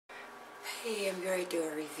Hey, I'm going to do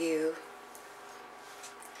a review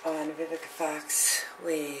on Vivica Fox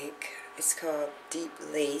wig. It's called Deep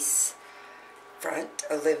Lace Front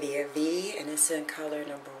Olivia V, and it's in color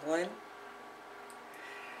number 1.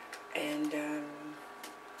 And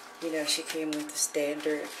you know, she came with the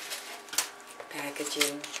standard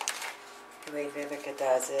packaging, the way Vivica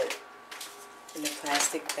does it, in the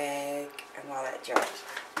plastic bag and all that junk.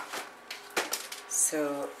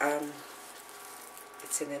 So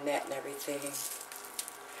it's in the net and everything.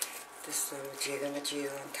 This little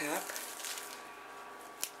jiggle-majig on top.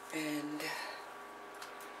 And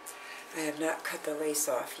I have not cut the lace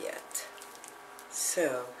off yet.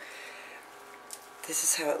 So this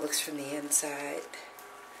is how it looks from the inside.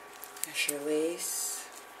 That's your lace.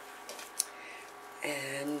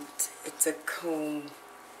 And it's a comb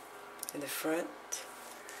in the front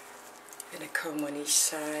and a comb on each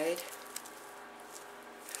side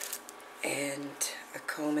and a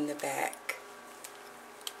comb in the back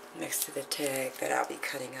next to the tag that I'll be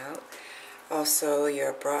cutting out. Also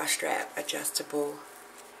your bra strap adjustable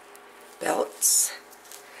belts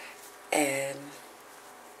and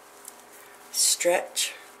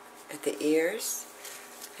stretch at the ears,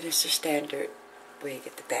 and it's your standard wig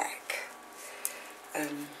at the back.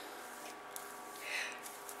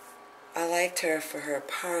 I liked her for her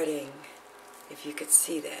parting, if you could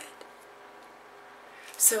see that.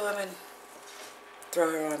 So I'm going to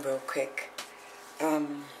throw her on real quick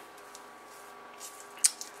and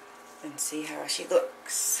see how she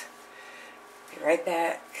looks. Be right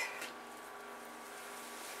back.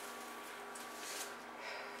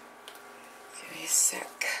 Give me a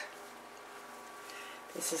sec.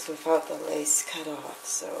 This is without the lace cut off,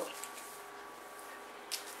 so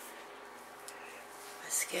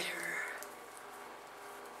let's get her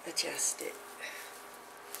adjusted.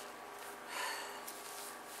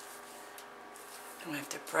 I'm going to have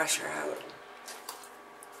to brush her out.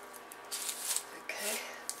 Okay.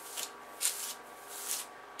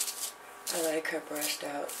 I like her brushed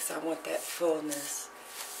out because I want that fullness,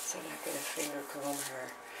 so I'm not going to finger comb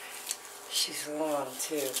her. She's long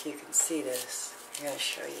too, if you can see this. I'm going to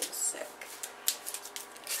show you in a sec.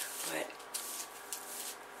 But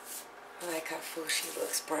I like how full she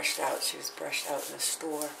looks brushed out. She was brushed out in the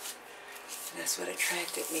store, and that's what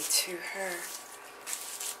attracted me to her.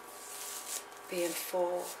 Being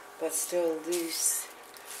full, but still loose,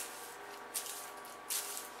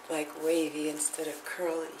 like wavy instead of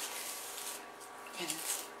curly. And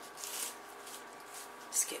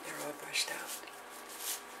just getting her all brushed out.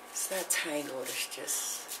 It's not tangled, it's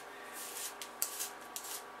just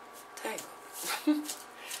tangled.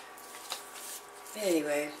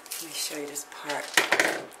 Anyway, let me show you this part,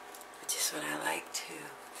 which is what I like too.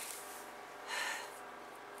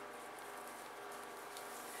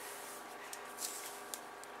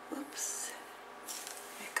 Oops.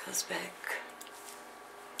 It goes back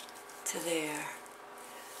to there,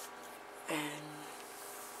 and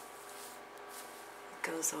it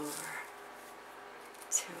goes over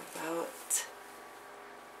to about,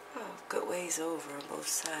 oh, good ways over on both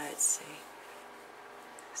sides, see?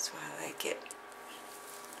 That's why I like it.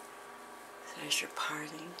 So there's your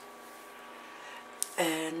parting.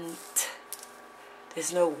 And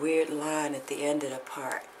there's no weird line at the end of the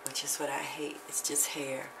part, which is what I hate. It's just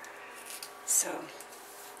hair. So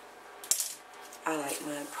I like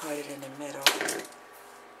mine parted in the middle.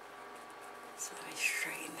 So let me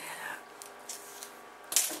straighten that up.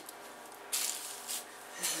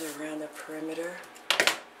 This is around the perimeter.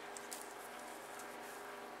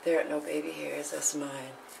 There are no baby hairs, that's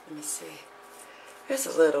mine. Let me see. There's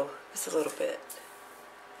a little, just a little bit.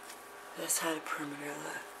 That's how the perimeter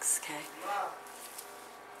looks, okay?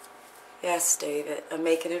 Yes, David, I'm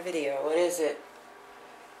making a video. What is it?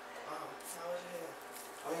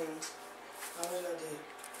 How was your day?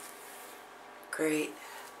 Great.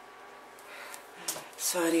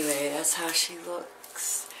 So anyway, that's how she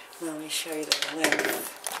looks. Let me show you the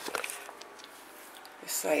length.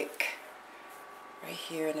 It's like right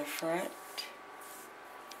here in the front.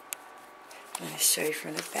 Let me show you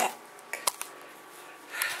from the back.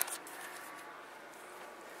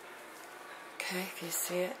 Okay, if you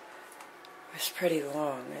see it, it's pretty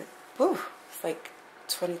long. It's like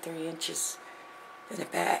 23 inches in the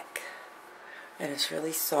back, and it's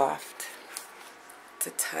really soft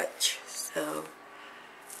to touch. So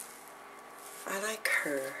I like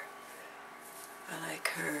her. I like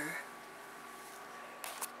her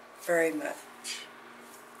very much.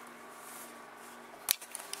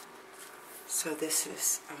 So this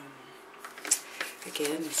is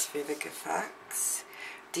again, it's Vivica Fox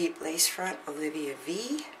Deep Lace Front Olivia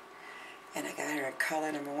V, and I got her in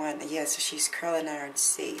color number 1. Yeah, so she's curling iron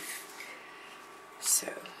safe. So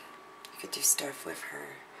you could do stuff with her.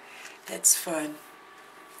 That's fun.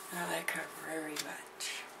 I like her very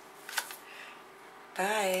much.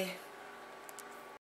 Bye.